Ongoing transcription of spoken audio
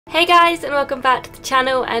Hey guys, and welcome back to the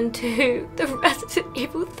channel and to the Resident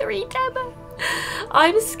Evil 3 demo.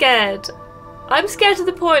 I'm scared. I'm scared to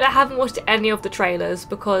the point I haven't watched any of the trailers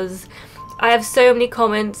because I have so many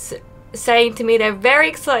comments saying to me they're very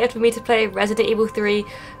excited for me to play Resident Evil 3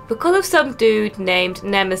 because of some dude named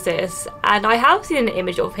Nemesis, and I have seen an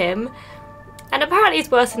image of him and apparently he's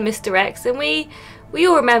worse than Mr. X, and we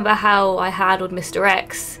all remember how I handled Mr.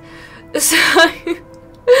 X. So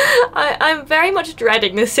I'm very much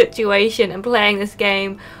dreading this situation and playing this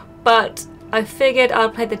game, but I figured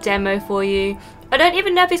I'll play the demo for you. I don't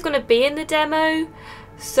even know if he's going to be in the demo,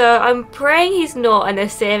 so I'm praying he's not and they're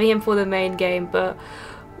saving him for the main game, but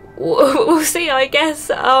we'll see, I guess.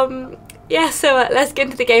 Yeah, so let's get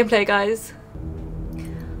into the gameplay, guys.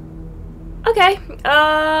 Okay,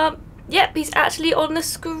 yep, he's actually on the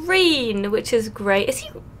screen, which is great. Is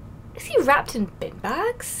he wrapped in bin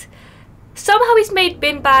bags? Somehow he's made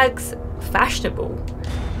bin bags fashionable.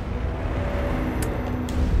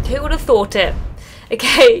 Who would have thought it?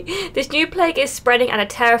 Okay, this new plague is spreading at a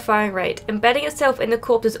terrifying rate, embedding itself in the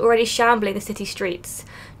corpses already shambling the city streets.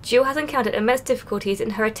 Jill has encountered immense difficulties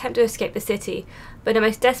in her attempt to escape the city, but in a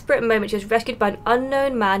most desperate moment she was rescued by an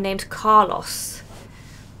unknown man named Carlos.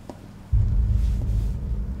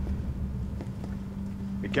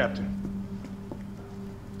 Hey, Captain.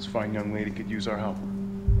 This fine young lady could use our help.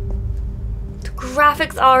 The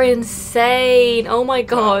graphics are insane. Oh my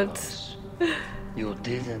god. You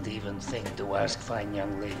didn't even think to ask fine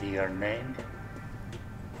young lady her name?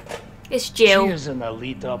 It's Jill. She is an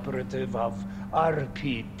elite operative of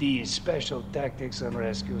RPD, Special Tactics and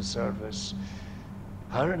Rescue Service.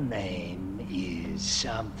 Her name is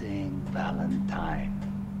something Valentine.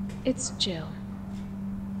 It's Jill.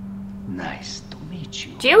 Nice to meet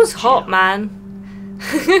you. Jill's Jill. hot, man.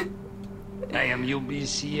 I am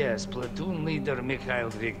UBCS, Platoon Leader Mikael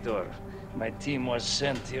Victor. My team was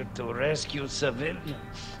sent here to rescue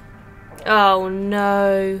civilians. Oh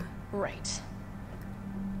no. Right.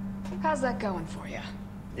 How's that going for you?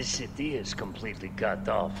 The city is completely cut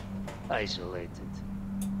off, isolated.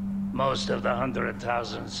 Most of the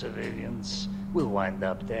 100,000 civilians will wind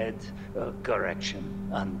up dead. Correction,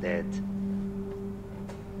 undead.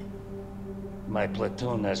 My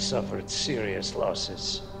platoon has suffered serious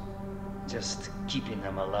losses. Just keeping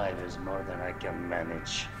them alive is more than I can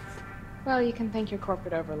manage. Well, you can thank your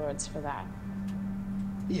corporate overlords for that.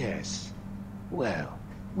 Yes. Well,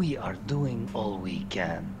 we are doing all we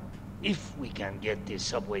can. If we can get this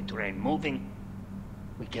subway train moving,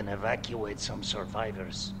 we can evacuate some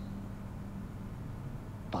survivors.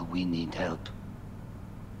 But we need help.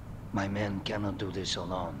 My men cannot do this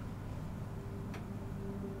alone.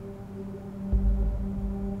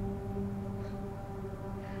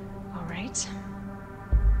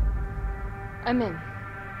 I'm in.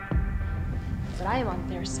 But I am on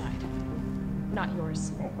their side, not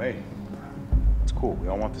yours. Oh, hey. It's cool. We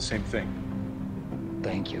all want the same thing.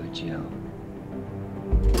 Thank you, Jill.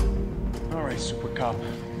 All right, Super Cop.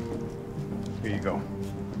 Here you go.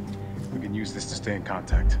 We can use this to stay in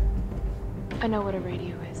contact. I know what a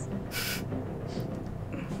radio is.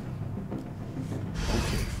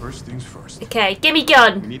 Okay, first things first. Okay, give me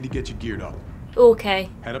gun. We need to get you geared up. Okay.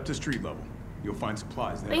 Head up to street level. You'll find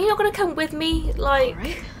supplies there. Are you not gonna come with me? Like, All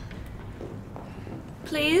right.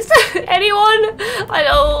 please? Anyone? I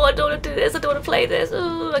don't want to do this. I don't want to play this.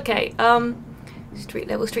 Ooh, okay. Street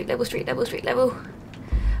level, street level, street level, street level.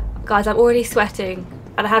 Guys, I'm already sweating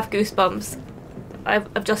and I have goosebumps.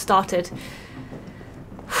 I've just started.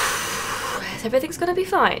 Everything's gonna be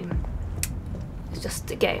fine. It's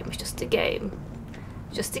just a game. It's just a game.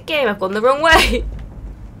 It's just a game. I've gone the wrong way.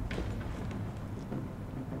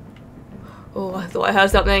 Oh, I thought I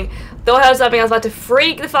heard something. I was about to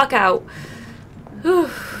freak the fuck out. Whew.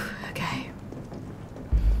 Okay.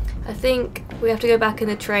 I think we have to go back in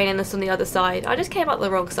the train and it's on the other side. I just came out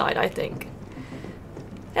the wrong side, I think.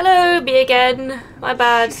 Hello, me again. My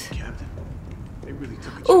bad. Captain, they really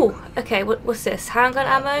took a Oh, chunk. okay. What's this? Handgun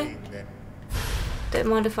ammo? Don't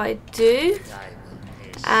mind if I do.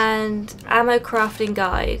 And ammo crafting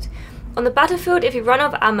guide. On the battlefield, if you run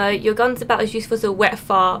out of ammo, your gun's about as useful as a wet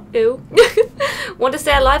fart. Ew. Want to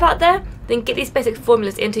stay alive out there? Then get these basic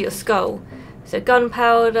formulas into your skull. So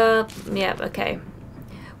gunpowder, yep, okay.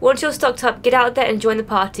 Once you're stocked up, get out there and join the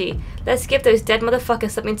party. Let's give those dead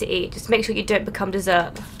motherfuckers something to eat. Just make sure you don't become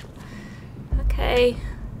dessert. Okay.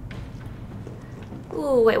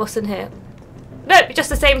 Ooh, wait, what's in here? Nope, just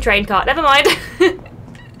the same train cart. Never mind.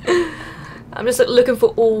 I'm just looking for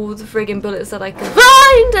all the friggin' bullets that I can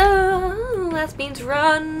find. That means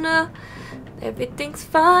run. Everything's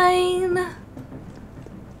fine.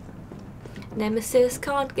 Nemesis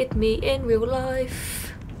can't get me in real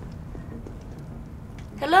life.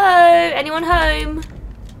 Hello? Anyone home?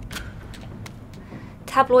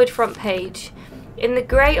 Tabloid front page. In the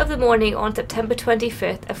grey of the morning on September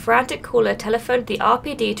 25th, a frantic caller telephoned the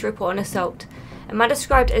RPD to report an assault. A man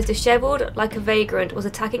described as dishevelled like a vagrant was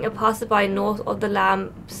attacking a passerby north of the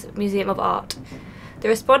Lamb's Museum of Art. The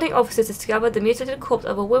responding officers discovered the mutilated corpse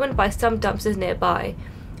of a woman by some dumpsters nearby.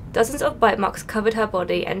 Dozens of bite marks covered her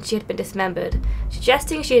body and she had been dismembered,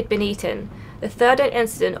 suggesting she had been eaten. The third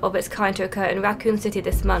incident of its kind to occur in Raccoon City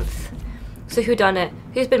this month. So who done it?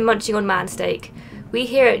 Who's been munching on man steak? We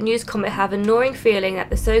here at News Comet have a gnawing feeling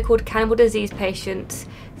that the so-called cannibal disease patient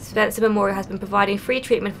Spencer Memorial has been providing free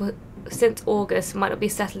treatment for since August might not be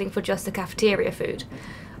settling for just the cafeteria food.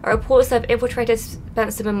 Our reporters have infiltrated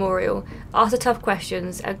Spencer Memorial, asked the tough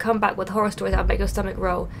questions, and come back with horror stories that will make your stomach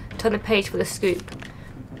roll. Turn the page for the scoop.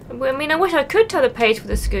 I mean, I wish I could turn the page for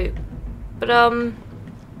the scoop, but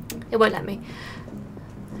it won't let me.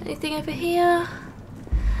 Anything over here?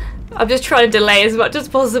 I'm just trying to delay as much as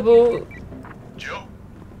possible. Joe,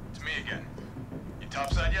 it's me again. You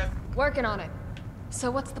topside yet? Working on it.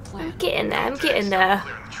 So what's the plan? I'm getting there, I'm getting there.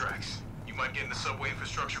 Clearing the tracks. You might get the subway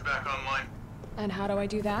infrastructure back online. And how do I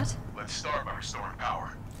do that? Let's start by restoring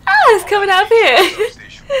power. Ah, it's coming out of here.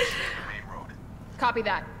 Substation will see the main road. Copy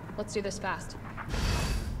that. Let's do this fast.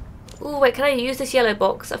 Oh wait, can I use this yellow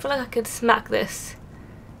box? I feel like I could smack this.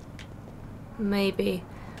 Maybe.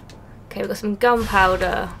 Okay, we've got some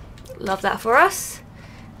gunpowder. Love that for us.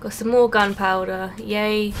 Got some more gunpowder.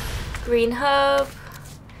 Yay. Green herb.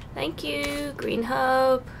 Thank you. Green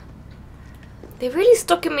herb. They're really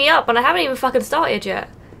stocking me up and I haven't even fucking started yet.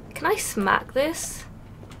 Can I smack this?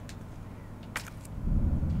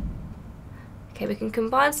 Okay, we can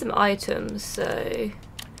combine some items. So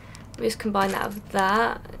let me just combine that with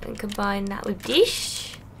that. And combine that with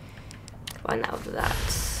this. Combine that with that.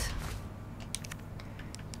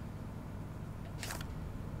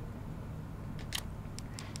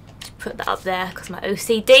 Put that up there because my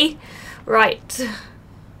OCD. Right.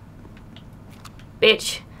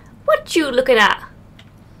 Bitch. What you looking at?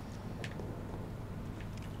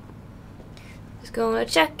 Just gonna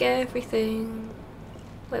check everything.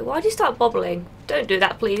 Wait, why'd you start bobbling? Don't do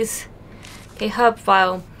that, please. Okay, herb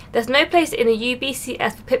file. There's no place in the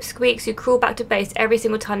UBCS for pipsqueaks who crawl back to base every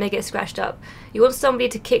single time they get scratched up. You want somebody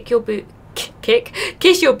to kiss your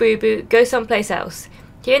boo-boo, go someplace else.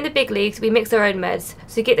 Here in the big leagues, we mix our own meds,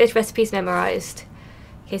 so get those recipes memorized.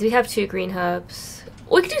 Okay, so we have 2 green herbs.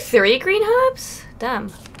 Oh, we could do 3 green herbs?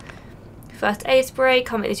 Damn. First aid spray,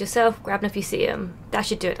 come make these yourself, grab them if you see them. That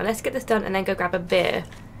should do it. Now let's get this done and then go grab a beer.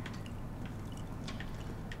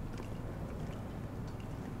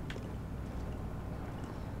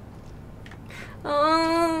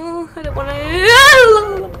 Oh, I don't want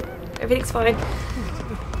to. Everything's fine.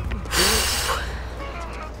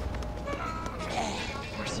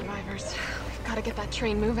 We're survivors. We've got to get that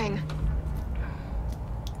train moving.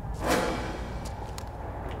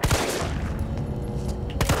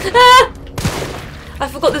 Ah! I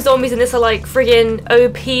forgot the zombies in this are like friggin'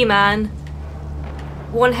 OP, man.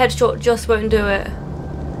 One headshot just won't do it.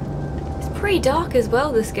 It's pretty dark as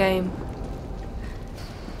well, this game.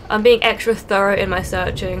 I'm being extra thorough in my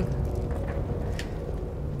searching.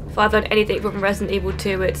 If I've done anything from Resident Evil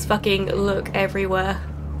 2, it's fucking look everywhere.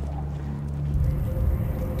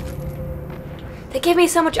 They give me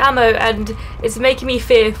so much ammo and it's making me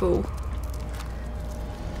fearful.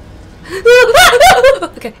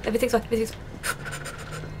 Okay, everything's fine, everything's fine.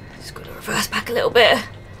 Just gotta reverse back a little bit.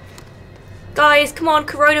 Guys, come on,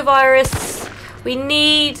 coronavirus. We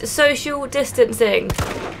need social distancing.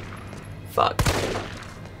 Fuck.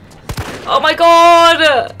 Oh my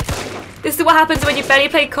god! This is what happens when you barely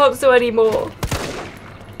play console anymore.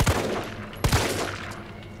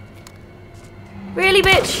 Really,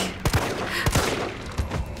 bitch?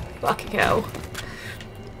 Fucking hell.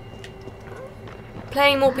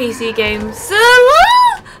 Playing more PC games.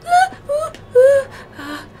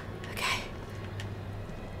 Okay.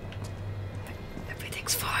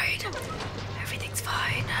 Everything's fine. Everything's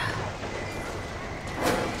fine.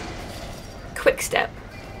 Quick step.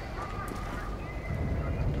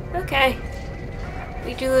 Okay.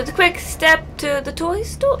 We do the quick step to the toy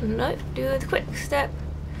store? No, do the quick step.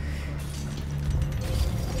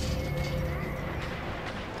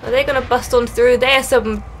 Are they gonna bust on through? They're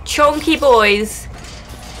some chonky boys.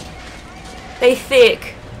 They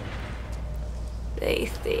thick. They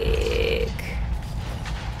thick.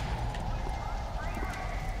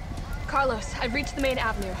 Carlos, I've reached the main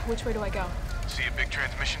avenue. Which way do I go? See a big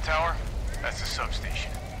transmission tower? That's the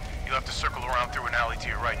substation. You'll have to circle around through an alley to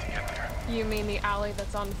your right to get there. You mean the alley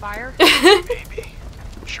that's on fire? Maybe.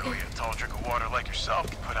 Surely a tall drink of water like yourself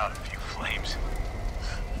can put out a few flames.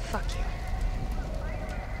 Fuck you.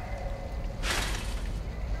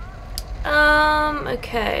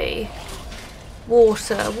 Okay.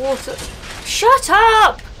 Water. Shut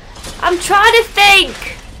up! I'm trying to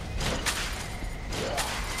think!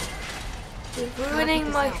 You're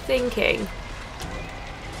ruining my thinking.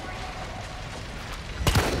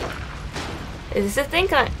 Is this a thing?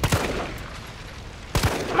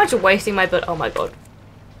 Imagine wasting my bullet. Oh my god.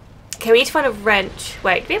 Okay, we need to find a wrench.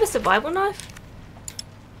 Wait, do we have a survival knife?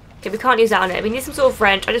 Okay, we can't use that on it. We need some sort of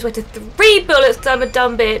wrench. I just wasted 3 bullets because I'm a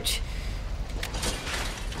dumb bitch.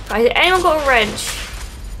 Right, has anyone got a wrench?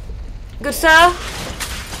 Good sir?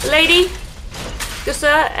 Lady? Good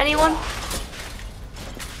sir? Anyone?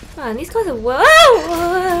 Man, these guys are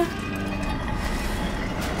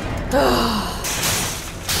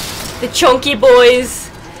the chunky boys.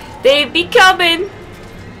 They be coming.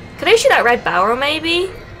 Can I shoot that red barrel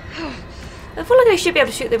maybe? I feel like I should be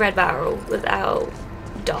able to shoot the red barrel without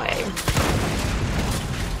dying.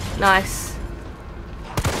 Nice.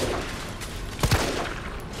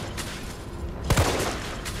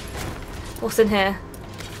 What's in here?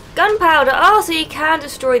 Gunpowder! Oh, so you can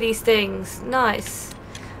destroy these things. Nice.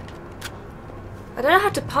 I don't know how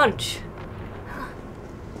to punch.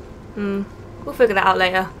 We'll figure that out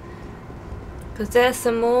later. Because there's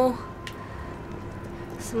some more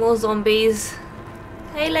zombies.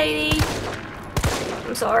 Hey lady.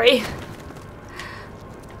 I'm sorry.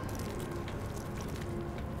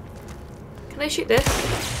 Can I shoot this?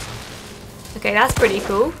 Okay, that's pretty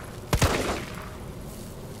cool.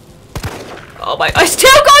 Oh my, I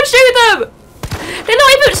still can't shoot them! They're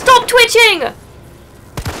not even, stop twitching!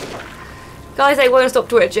 Guys, they won't stop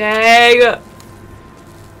twitching!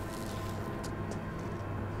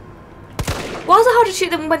 Why is it hard to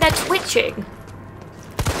shoot them when they're twitching?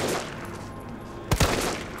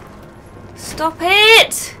 Stop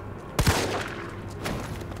it!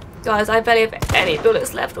 Guys, I barely have any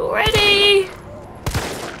bullets left already.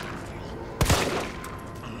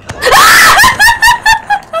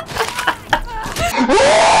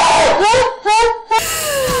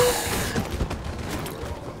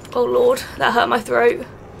 Oh lord, that hurt my throat.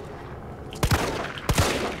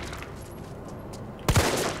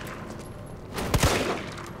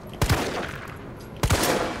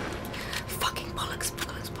 Fucking bollocks,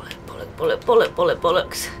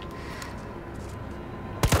 bollocks.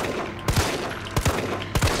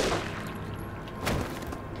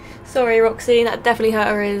 Sorry, Roxy, that definitely hurt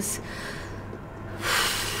her ears.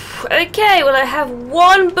 Okay, well I have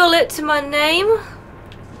 1 bullet to my name.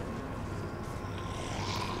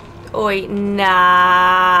 Oi,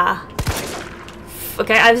 nah.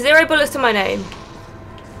 Okay, I have 0 bullets to my name.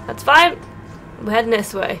 That's fine. We're heading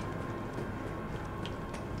this way.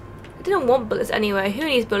 I didn't want bullets anyway. Who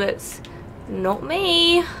needs bullets? Not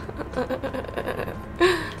me.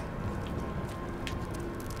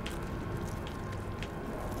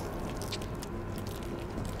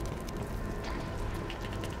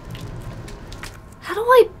 How do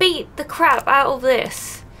I beat the crap out of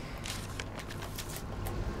this?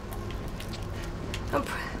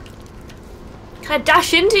 Can I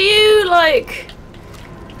dash into you? Like...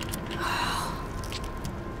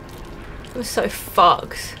 I'm so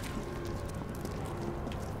fucked.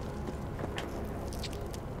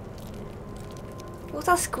 What's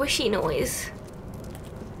that squishy noise?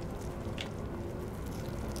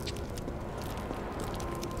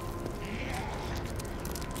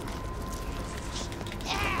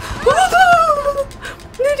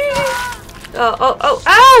 Oh,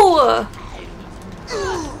 ow!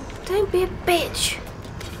 Don't be a bitch.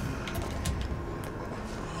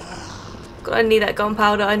 God, I need that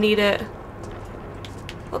gunpowder, I need it.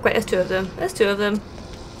 Oh great, there's 2 of them. There's 2 of them.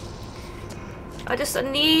 I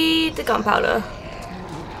need the gunpowder.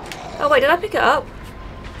 Oh wait, did I pick it up?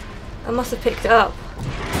 I must have picked it up.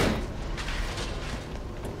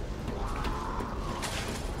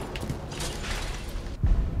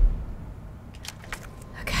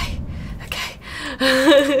 Okay.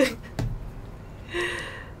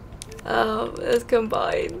 Let's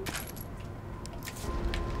combine.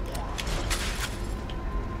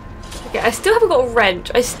 Okay, I still haven't got a wrench.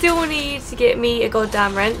 I still need to get me a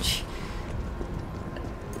goddamn wrench.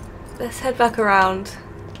 Let's head back around.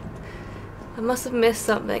 I must have missed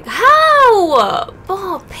something. How?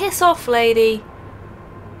 Oh, piss off, lady.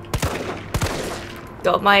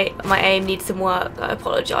 God, my aim needs some work. I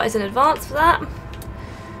apologise in advance for that.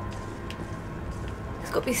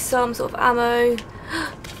 There's got to be some sort of ammo.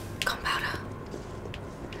 Gunpowder.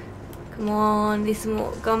 Come on, need some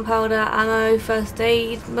more gunpowder, ammo, first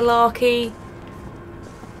aid, malarkey.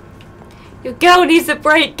 Your girl needs a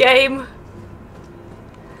break, game.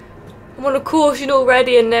 I'm on a caution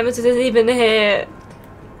already and Nemesis isn't even here.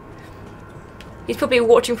 He's probably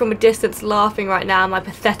watching from a distance laughing right now at my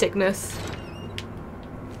patheticness.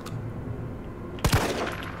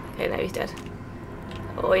 Okay, no, he's dead.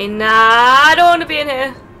 Oh, nah, I don't want to be in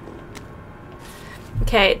here.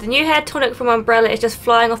 Okay, the new hair tonic from Umbrella is just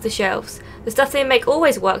flying off the shelves. The stuff they make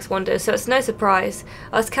always works wonders, so it's no surprise.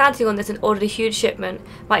 I was counting on this and ordered a huge shipment.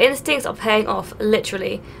 My instincts are paying off,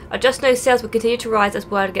 literally. I just know sales will continue to rise as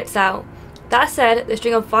word gets out. That said, the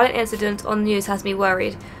string of violent incidents on the news has me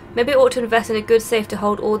worried. Maybe I ought to invest in a good safe to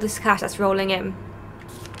hold all this cash that's rolling in.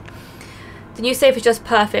 The new safe is just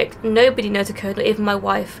perfect. Nobody knows the code, not even my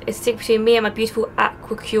wife. It's secret between me and my beautiful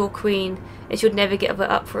Aquacure queen, and she would never give it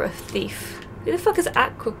up for a thief. Who the fuck is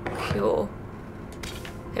Aquacure?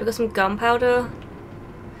 Okay, we've got some gunpowder,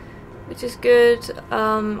 which is good.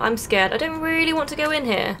 I'm scared. I don't really want to go in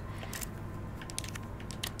here.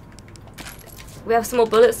 We have some more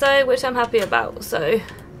bullets though, which I'm happy about, so.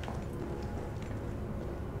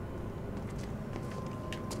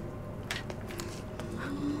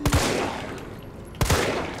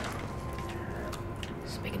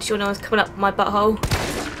 Just making sure no one's coming up my butthole.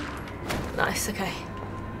 Nice, okay.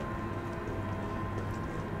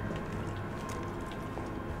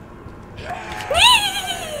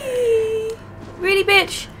 Really,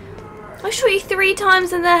 bitch? I shot you 3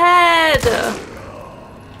 times in the head.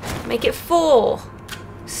 Make it 4.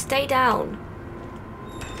 Stay down.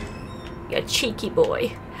 You cheeky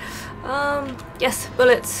boy. Yes,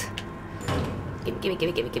 bullets. Gimme.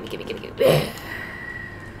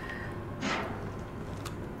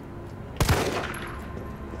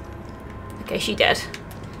 Okay, she dead.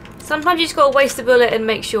 Sometimes you just gotta waste a bullet and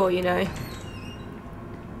make sure, you know.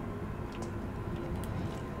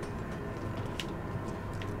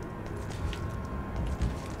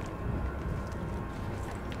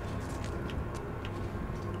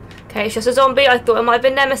 Okay, it's just a zombie. I thought it might have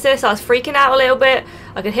been Nemesis. I was freaking out a little bit.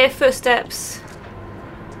 I could hear footsteps.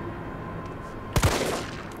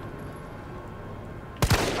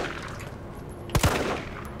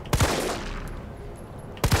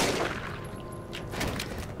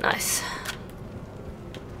 Nice.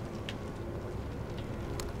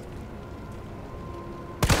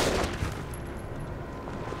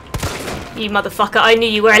 You motherfucker, I knew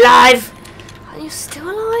you were alive! Are you still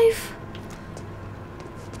alive?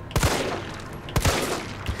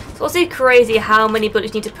 It's also crazy how many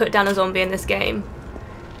bullets you need to put down a zombie in this game.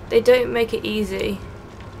 They don't make it easy.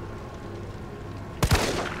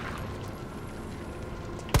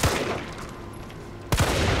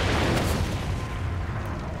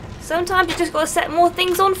 Sometimes you just gotta set more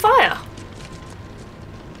things on fire.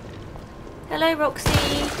 Hello,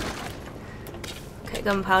 Roxy. Okay,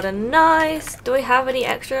 gunpowder, nice. Do we have any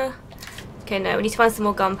extra? Okay, no, we need to find some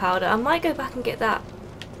more gunpowder. I might go back and get that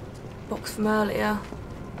box from earlier.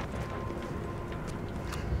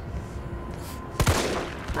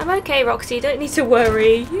 I'm okay, Roxy, don't need to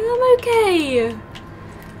worry. I'm okay.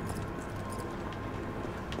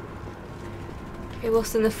 Okay,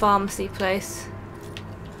 what's in the pharmacy place?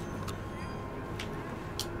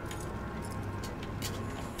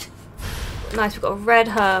 Nice, we've got a red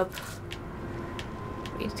herb.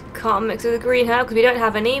 We can't mix with the green herb because we don't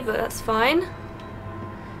have any, but that's fine.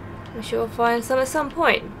 I'm sure we'll find some at some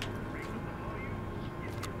point.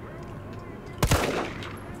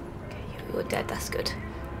 Okay, you're dead, that's good.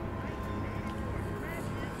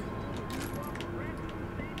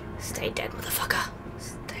 Stay dead, motherfucker.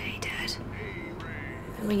 Stay dead.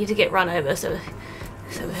 And we need to get run over, so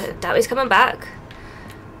that is coming back.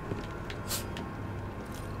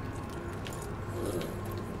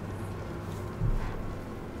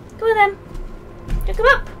 Come on then. Yeah, come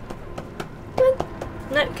up. Come on.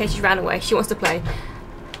 No, okay, she ran away. She wants to play.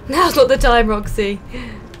 Now's not the time, Roxy.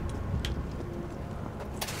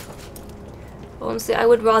 Honestly, I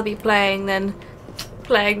would rather be playing than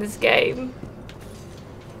playing this game.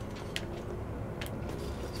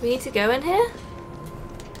 We need to go in here?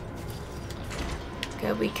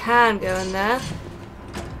 Okay, we can go in there.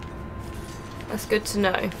 That's good to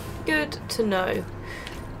know. Good to know.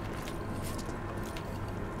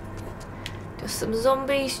 Just some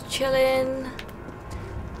zombies chilling.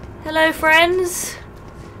 Hello, friends.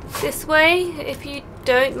 This way, if you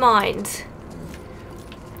don't mind.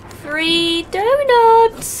 Free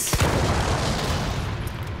donuts!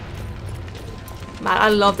 Man, I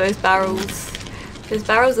love those barrels. Those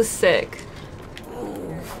barrels are sick.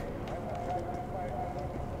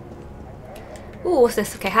 Ooh, what's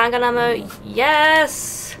this? Okay, handgun ammo.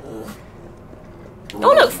 Yes!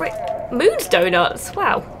 Oh look, free Moon's donuts.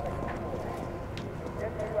 Wow.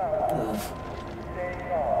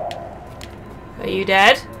 Are you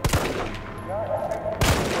dead?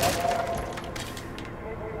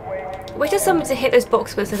 Wait for someone to hit those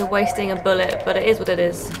boxes instead of wasting a bullet, but it is what it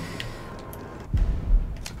is.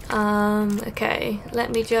 Okay,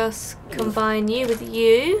 let me just combine you with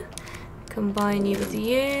you. Combine you with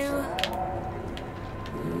you.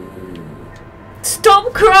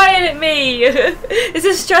 Stop crying at me! This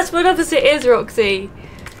is stressful enough as it is, Roxy.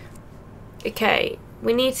 Okay,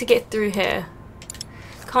 we need to get through here.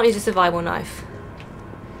 Can't use a survival knife.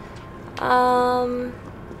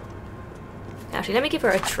 Actually, let me give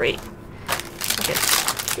her a treat. Okay,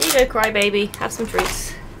 here you go, crybaby. Have some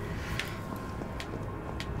treats.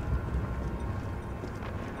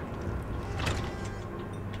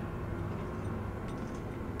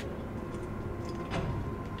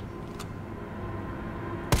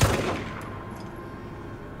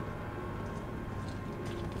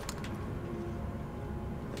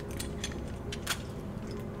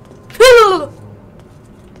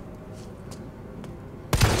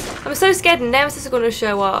 I'm so scared Nemesis is going to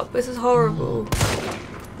show up. This is horrible.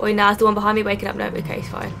 Wait, nah, it's the one behind me waking up. No, okay, it's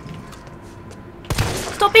fine.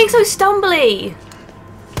 Stop being so stumbly!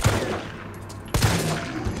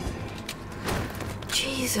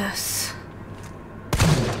 Jesus.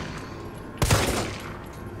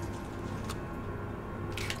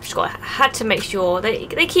 Had to make sure. They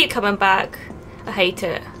keep coming back. I hate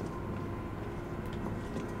it.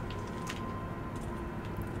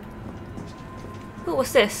 Oh,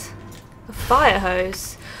 what's this? A fire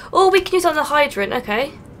hose. Oh, we can use it on the hydrant.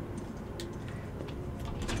 Okay.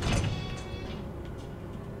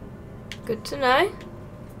 Good to know.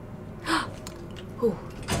 Ooh.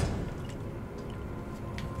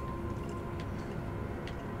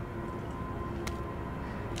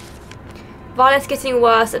 Violence getting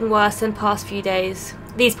worse and worse in past few days.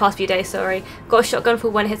 These past few days, sorry. Got a shotgun for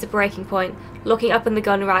when it hits a breaking point. Locking up in the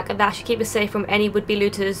gun rack, and that should keep us safe from any would-be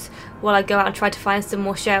looters while I go out and try to find some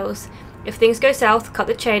more shells. If things go south, cut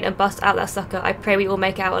the chain and bust out that sucker. I pray we all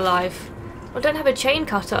make it out alive. I don't have a chain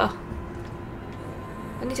cutter.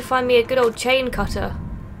 I need to find me a good old chain cutter.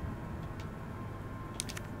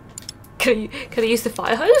 Can I use the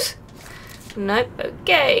fire hose? Nope.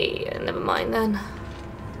 Okay. Never mind then.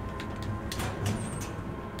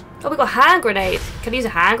 Oh, we got a hand grenade. Can I use a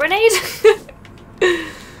hand grenade?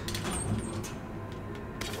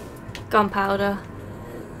 Gunpowder.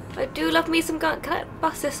 I do love me some gun. Can I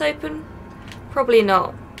bust this open? Probably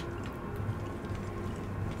not.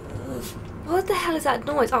 What the hell is that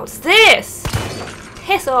noise? Oh, it's this!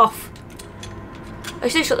 Piss off! I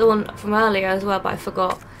should have shot the one from earlier as well, but I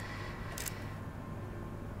forgot.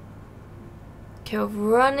 Okay, we're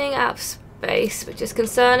running out of space, which is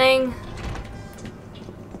concerning.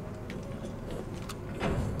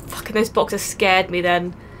 Fucking those boxes scared me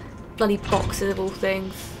then. Bloody boxes of all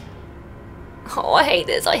things. Oh, I hate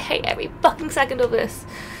this. I hate every fucking second of this.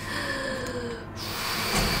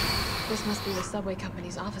 This must be the subway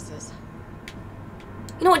company's offices.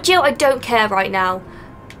 You know what, Jill? I don't care right now.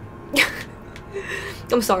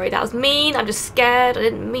 I'm sorry, that was mean. I'm just scared. I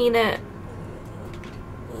didn't mean it.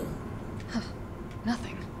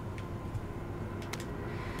 Nothing.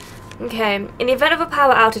 Okay, in the event of a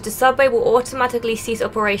power outage, the subway will automatically cease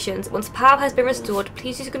operations. Once power has been restored,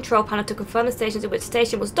 please use the control panel to confirm the stations in which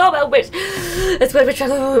station will stop, which as well as which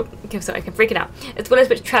okay, sorry, I'm freaking out. As well as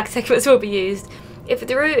which track segments will be used. If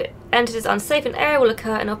the route entered is unsafe, an error will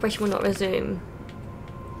occur and operation will not resume.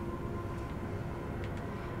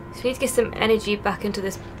 So we need to get some energy back into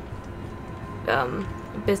this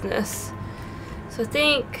business. So I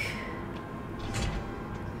think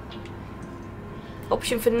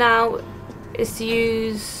option for now is to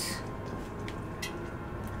use...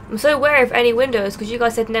 I'm so aware of any windows because you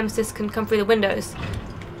guys said Nemesis can come through the windows.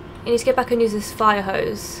 You need to get back and use this fire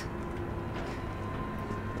hose.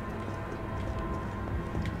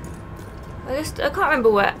 I can't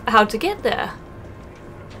remember how to get there.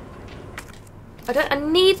 I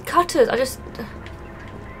need cutters. I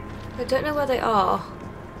don't know where they are.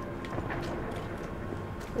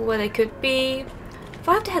 Or where they could be. If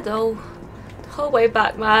I have to head the whole way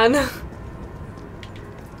back, man. I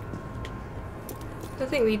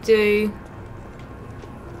think we do.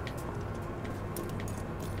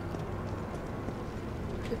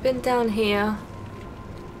 We've been down here.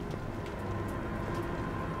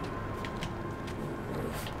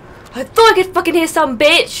 I thought I could fucking hear some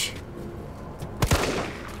bitch!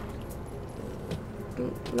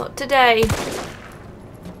 Not today.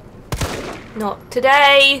 Not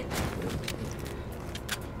today!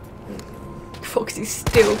 Foxy's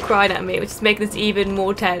still crying at me, which is making this even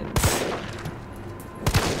more tense.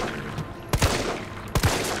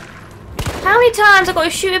 How many times I've got to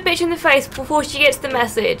shoot a bitch in the face before she gets the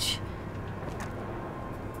message?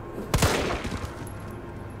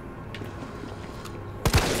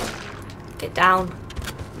 Get down.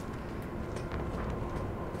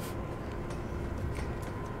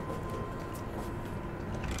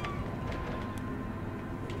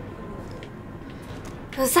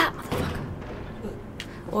 What's that, motherfucker?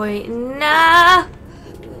 Oi, nah!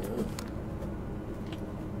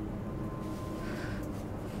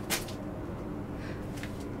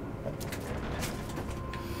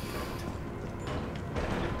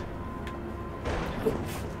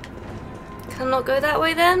 Can I not go that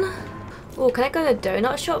way then? Oh, can I go to the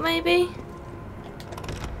donut shop maybe?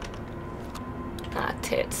 Ah,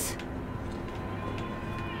 tits.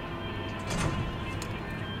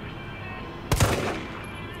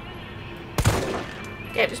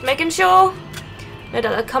 Yeah, just making sure. No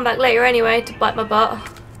doubt I'll come back later anyway to bite my butt.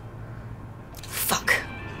 Fuck.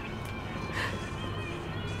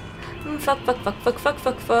 Fuck.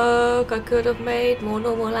 I could have made more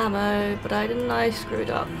normal ammo, but I didn't. I screwed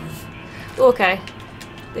up. Ooh, okay.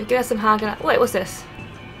 They've given us some Hagen. Wait, what's this?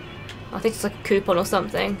 I think it's like a coupon or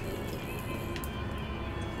something.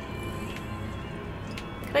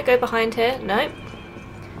 Can I go behind here? Nope.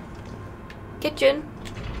 Kitchen.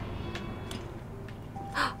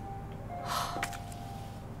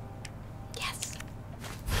 Yes.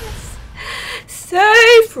 Yes.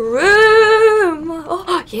 Safe room.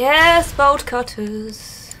 Oh yes, bolt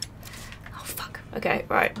cutters. Oh fuck. Okay,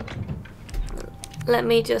 right. Let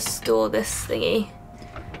me just store this thingy.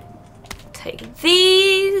 Take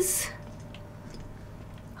these.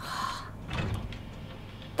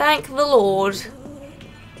 Thank the Lord. What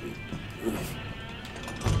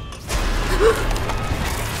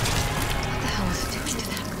the hell is it doing to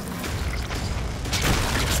them?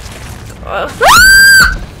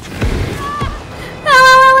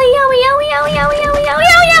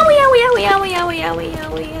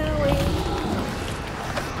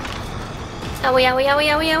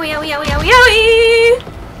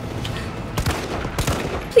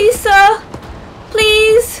 Please, sir.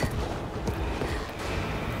 Please.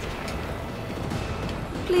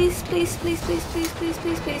 Please, please, please, please, please, please,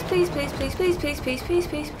 please, please, please, please, please, please, please, please, please,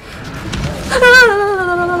 please.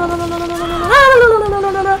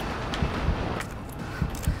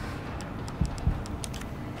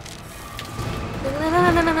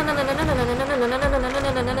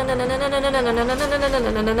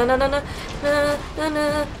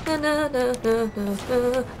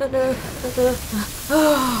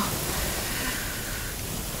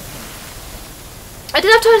 I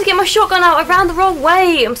didn't have time to get my shotgun out. I ran the wrong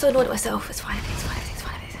way. I'm so annoyed at myself. It's fine. It's fine. It's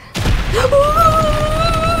fine.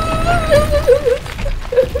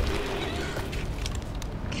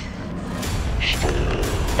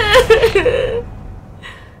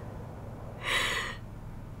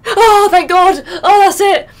 Oh, thank God. Oh, that's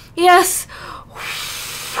it. Yes.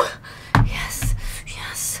 Yes.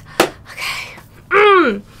 Yes. Okay.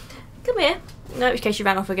 Come here. No, in case you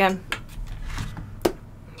ran off again.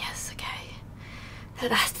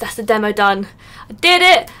 That's the demo done. I did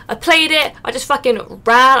it. I played it. I just fucking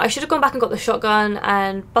ran. I should have gone back and got the shotgun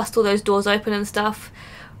and bust all those doors open and stuff.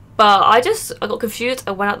 But I got confused.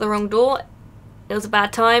 I went out the wrong door. It was a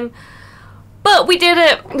bad time. But we did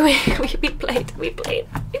it. We played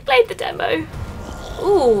the demo.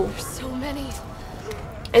 Ooh. There's so many.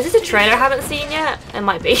 Is this a trailer I haven't seen yet? It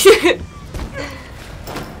might be.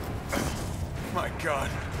 My God.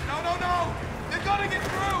 No. They're gonna get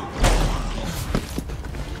through.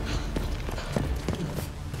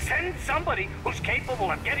 Send somebody who's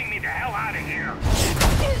capable of getting me the hell out of here.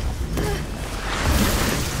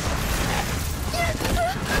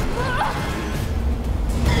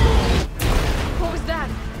 What was that?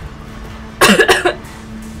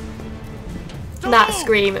 That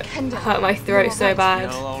scream hurt my throat so bad.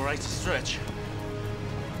 All right to stretch.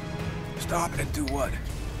 Stop and do what?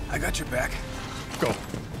 I got your back.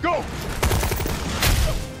 Go.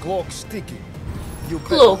 Cloak sticking.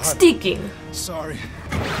 Cloak sticking. Sorry.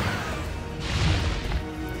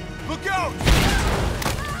 Look out!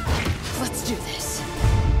 Let's do this.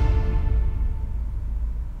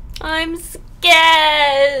 I'm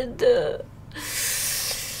scared.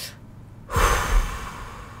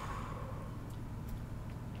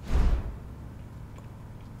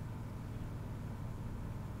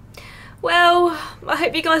 Well, I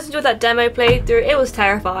hope you guys enjoyed that demo playthrough. It was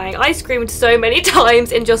terrifying. I screamed so many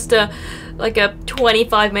times in just a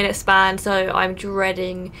 25-minute span, so I'm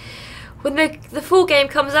dreading when the full game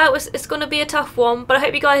comes out. It's going to be a tough one, but I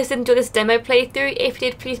hope you guys did enjoy this demo playthrough. If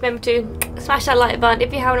you did, please remember to smash that like button.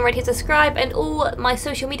 If you haven't already, hit subscribe, and all my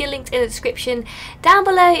social media links in the description down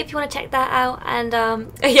below if you want to check that out. And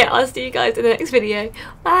yeah, I'll see you guys in the next video.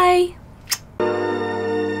 Bye!